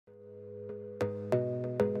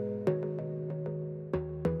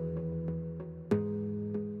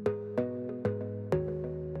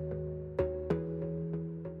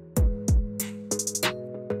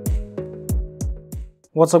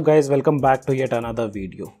What's up guys, welcome back to yet another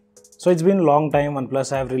video. So it's been a long time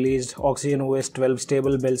OnePlus have released OxygenOS 12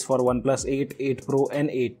 stable builds for OnePlus 8, 8 Pro and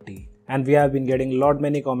 8T. And we have been getting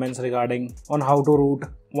many comments regarding on how to root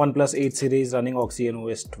OnePlus 8 series running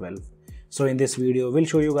OxygenOS 12. So in this video, we'll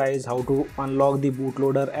show you guys how to unlock the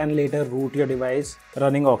bootloader and later root your device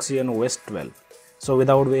running OxygenOS 12. So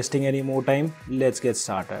without wasting any more time, let's get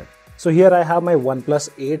started. So here I have my OnePlus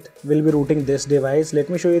 8, will be rooting this device. Let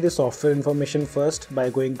me show you the software information first by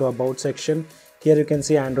going to About section. Here you can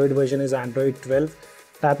see Android version is Android 12.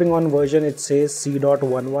 Tapping on version it says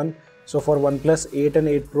C.11. So for OnePlus 8 and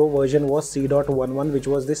 8 Pro version was C.11, which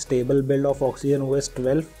was the stable build of OxygenOS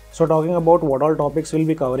 12. So talking about what all topics we'll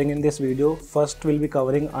be covering in this video. First we'll be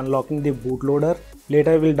covering unlocking the bootloader.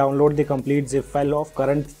 Later we'll download the complete zip file of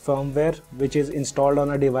current firmware which is installed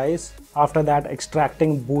on a device. After that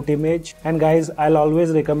extracting boot image. And guys, I'll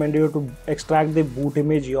always recommend you to extract the boot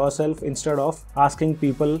image yourself instead of asking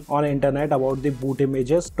people on internet about the boot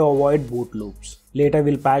images to avoid boot loops. Later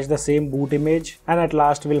we'll patch the same boot image and at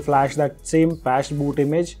last we'll flash that same patched boot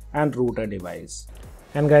image and root a device.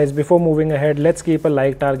 And guys, before moving ahead, let's keep a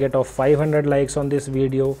like target of 500 likes on this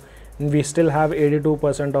video. And we still have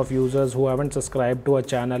 82% of users who haven't subscribed to our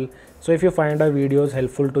channel. So if you find our videos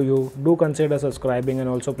helpful to you, do consider subscribing and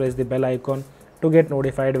also press the bell icon to get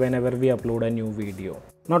notified whenever we upload a new video.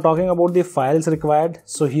 Now talking about the files required.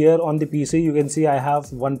 So here on the PC you can see I have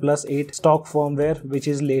OnePlus 8 stock firmware which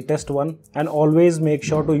is latest one, and always make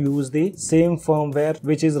sure to use the same firmware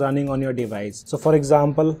which is running on your device. So for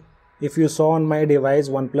example, if you saw on my device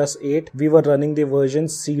OnePlus 8, we were running the version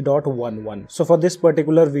C.11. So for this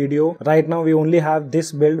particular video, right now we only have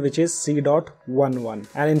this build which is C.11.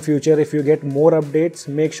 And in future, if you get more updates,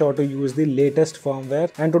 make sure to use the latest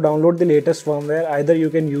firmware. And to download the latest firmware, either you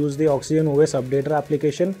can use the OxygenOS updater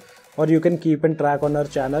application or you can keep in track on our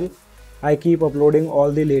channel. I keep uploading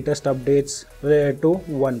all the latest updates related to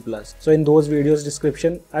OnePlus. So in those videos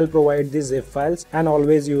description, I'll provide the zip files and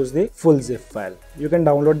always use the full zip file. You can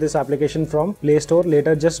download this application from Play Store.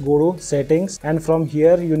 Later just go to settings and from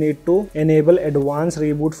here you need to enable advanced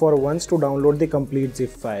reboot for once to download the complete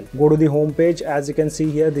zip file. Go to the home page. As you can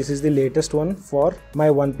see here, this is the latest one for my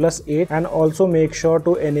OnePlus 8, and also make sure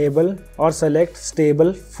to enable or select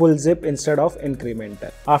stable full zip instead of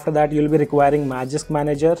incremental. After that you'll be requiring Magisk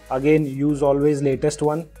Manager. Again, use always latest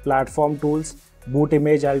one. Platform tools, boot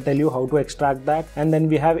image, I'll tell you how to extract that. And then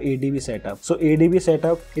we have ADB setup. So ADB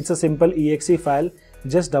setup, it's a simple exe file.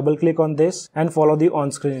 Just double click on this and follow the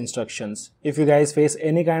on-screen instructions. If you guys face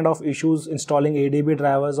any kind of issues installing ADB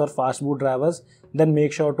drivers or fastboot drivers, then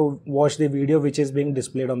make sure to watch the video which is being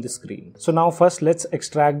displayed on the screen. So now first let's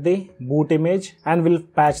extract the boot image and we'll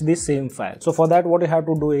patch the same file. So for that what you have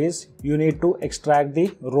to do is you need to extract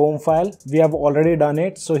the ROM file. We have already done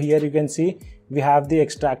it. So here you can see we have the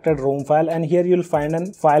extracted ROM file, and here you'll find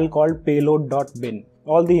a file called payload.bin.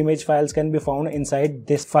 All the image files can be found inside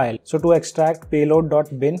this file. So to extract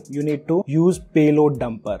payload.bin, you need to use payload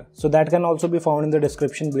dumper. So that can also be found in the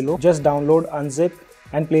description below. Just download, unzip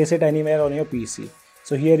and place it anywhere on your PC.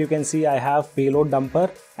 So here you can see I have payload dumper,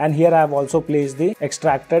 and here I have also placed the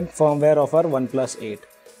extracted firmware of our OnePlus 8.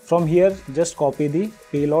 From here just copy the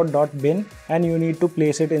payload.bin and you need to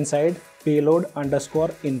place it inside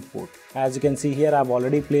payload_input. As you can see here, I've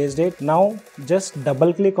already placed it. Now just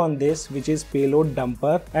double click on this which is payload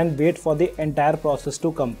dumper and wait for the entire process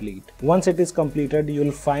to complete. Once it is completed,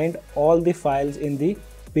 you'll find all the files in the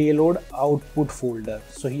payload output folder.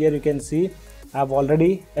 So here you can see I've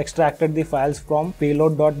already extracted the files from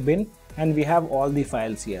payload.bin and we have all the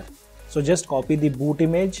files here. So just copy the boot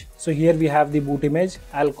image. So here we have the boot image.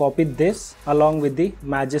 I'll copy this along with the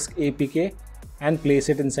Magisk APK and place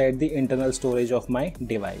it inside the internal storage of my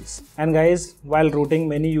device. And guys, while rooting,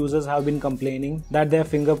 many users have been complaining that their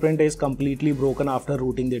fingerprint is completely broken after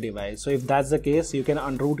rooting the device. So if that's the case, you can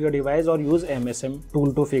unroot your device or use MSM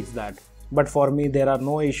tool to fix that. But for me, there are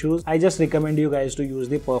no issues. I just recommend you guys to use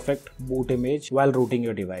the perfect boot image while rooting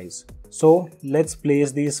your device. So let's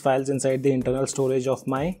place these files inside the internal storage of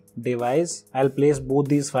my device. I'll place both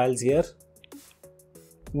these files here.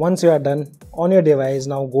 Once you are done on your device,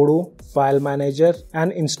 now go to File Manager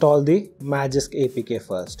and install the Magisk APK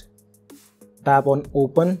first. Tap on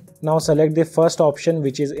Open. Now select the first option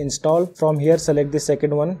which is Install. From here select the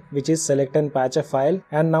second one which is Select and Patch a File,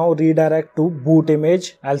 and now redirect to boot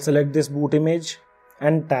image. I'll select this boot image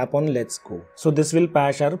and tap on Let's Go. So this will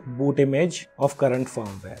patch our boot image of current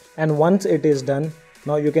firmware. And once it is done,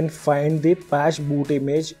 now you can find the patch boot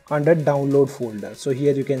image under download folder. So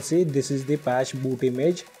here you can see this is the patch boot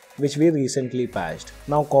image which we recently patched.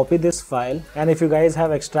 Now copy this file, and if you guys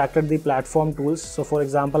have extracted the platform tools, so for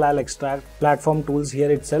example I'll extract platform tools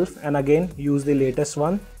here itself and again use the latest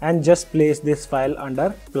one and just place this file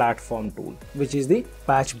under platform tool, which is the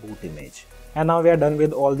patch boot image. And now we are done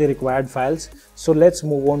with all the required files. So let's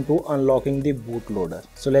move on to unlocking the bootloader.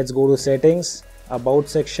 So let's go to settings, about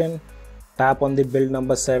section, tap on the build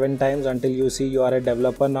number 7 times until you see you are a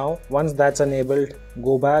developer now. Once that's enabled,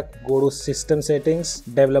 go back, go to system settings,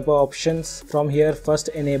 developer options. From here first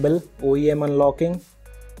enable OEM unlocking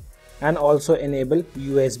and also enable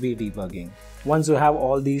USB debugging. Once you have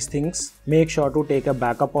all these things, make sure to take a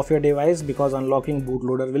backup of your device because unlocking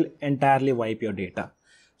bootloader will entirely wipe your data.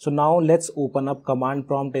 So now let's open up command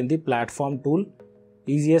prompt in the platform tool.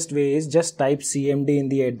 Easiest way is just type CMD in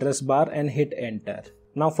the address bar and hit enter.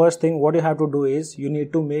 Now first thing what you have to do is you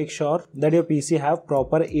need to make sure that your PC have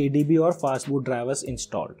proper ADB or fastboot drivers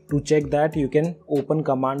installed. To check that, you can open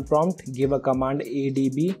command prompt, give a command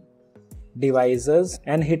ADB devices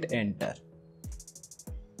and hit enter.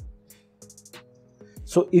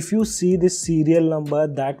 So if you see this serial number,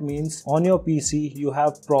 that means on your PC you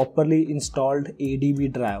have properly installed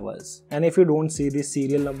ADB drivers. And if you don't see this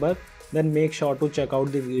serial number, then make sure to check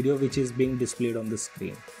out the video which is being displayed on the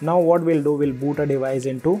screen. Now what we'll do, we'll boot a device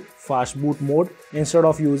into fast boot mode. Instead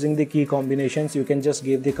of using the key combinations, you can just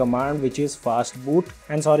give the command which is fast boot.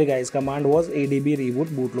 And sorry guys, command was ADB reboot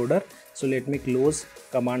bootloader. So let me close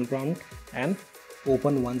command prompt and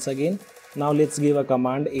open once again. Now let's give a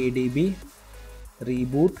command ADB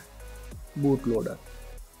reboot bootloader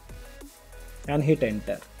and hit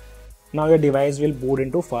enter. Now your device will boot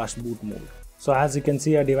into fast boot mode. So as you can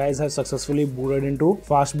see, our device has successfully booted into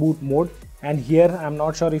fast boot mode, and here I'm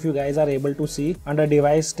not sure if you guys are able to see under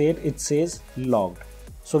device state it says logged.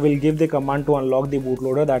 So we'll give the command to unlock the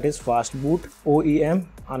bootloader, that is fast boot OEM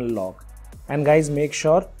unlock. And guys, make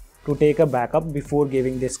sure to take a backup before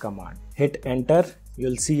giving this command. Hit enter.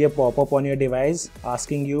 You'll see a pop-up on your device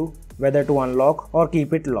asking you whether to unlock or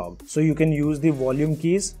keep it logged. So you can use the volume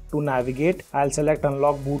keys to navigate. I'll select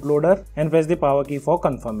unlock bootloader and press the power key for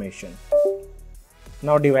confirmation.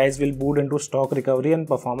 Now device will boot into stock recovery and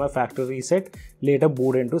perform a factory reset, later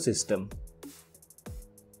boot into system.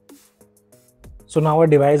 So now our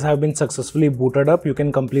device have been successfully booted up. You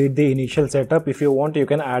can complete the initial setup. If you want, you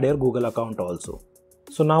can add your Google account also.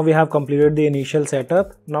 So now we have completed the initial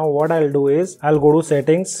setup. Now what I'll do is I'll go to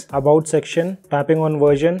settings, about section, tapping on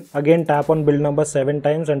version, again tap on build number 7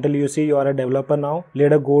 times until you see you are a developer now.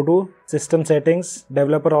 Later go to system settings,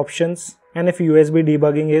 developer options, and if USB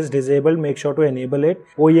debugging is disabled, make sure to enable it.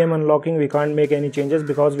 OEM unlocking, we can't make any changes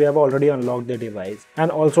because we have already unlocked the device.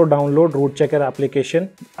 And also download root checker application.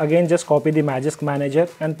 Again just copy the Magisk manager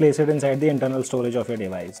and place it inside the internal storage of your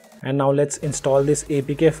device. And now let's install this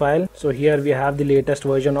APK file. So here we have the latest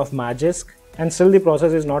version of Magisk. And still the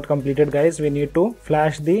process is not completed guys, we need to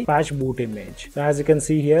flash the patch boot image. So as you can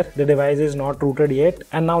see here, the device is not rooted yet.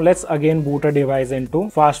 And now let's again boot a device into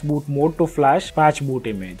fast boot mode to flash patch boot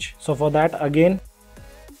image. So for that again,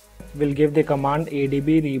 we'll give the command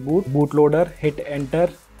ADB reboot bootloader, hit enter.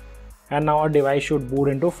 And now our device should boot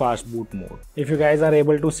into fast boot mode. If you guys are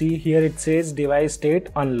able to see here, it says device state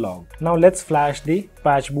unlocked. Now let's flash the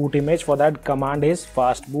patch boot image. For that command is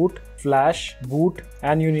fast boot flash boot,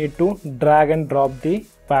 and you need to drag and drop the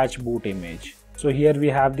patch boot image. So here we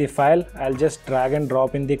have the file. I'll just drag and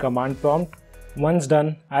drop in the command prompt. Once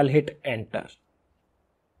done, I'll hit enter.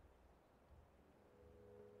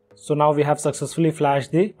 So now we have successfully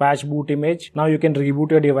flashed the patch boot image. Now you can reboot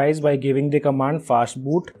your device by giving the command fast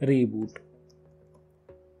boot reboot.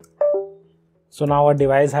 So now our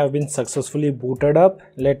device have been successfully booted up.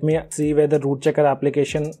 Let me see whether root checker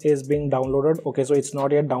application is being downloaded. Okay, so it's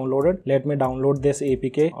not yet downloaded. Let me download this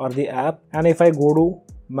APK or the app. And if I go to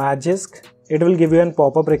Magisk, it will give you a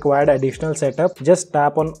pop-up required additional setup. Just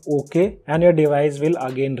tap on OK and your device will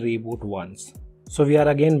again reboot once. So we are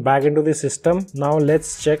again back into the system. Now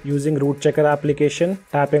let's check using root checker application,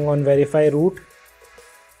 tapping on verify root.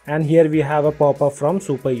 And here we have a pop-up from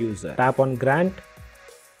super user. Tap on grant.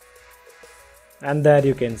 And there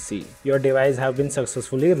you can see your device have been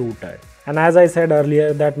successfully rooted. And as I said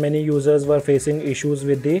earlier that many users were facing issues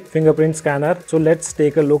with the fingerprint scanner. So let's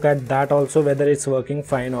take a look at that also, whether it's working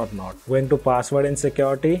fine or not. Going to password and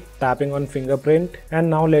security, tapping on fingerprint, and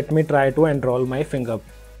now let me try to enroll my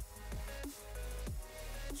fingerprint.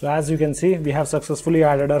 So as you can see, we have successfully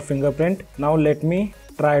added our fingerprint. Now let me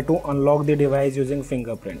try to unlock the device using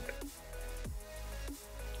fingerprint.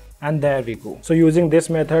 And there we go. So using this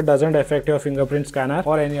method doesn't affect your fingerprint scanner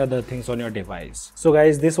or any other things on your device. So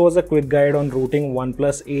guys, this was a quick guide on rooting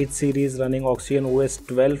OnePlus 8 series running OxygenOS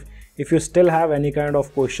 12 If you still have any kind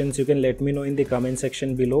of questions, you can let me know in the comment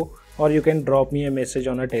section below, or you can drop me a message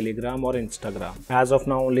on a Telegram or Instagram. As of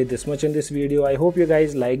now, only this much in this video. I hope you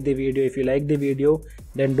guys like the video. If you like the video,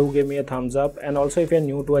 then do give me a thumbs up, and also if you're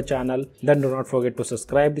new to our channel, then do not forget to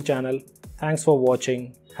subscribe the channel. Thanks for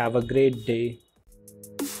watching. Have a great day.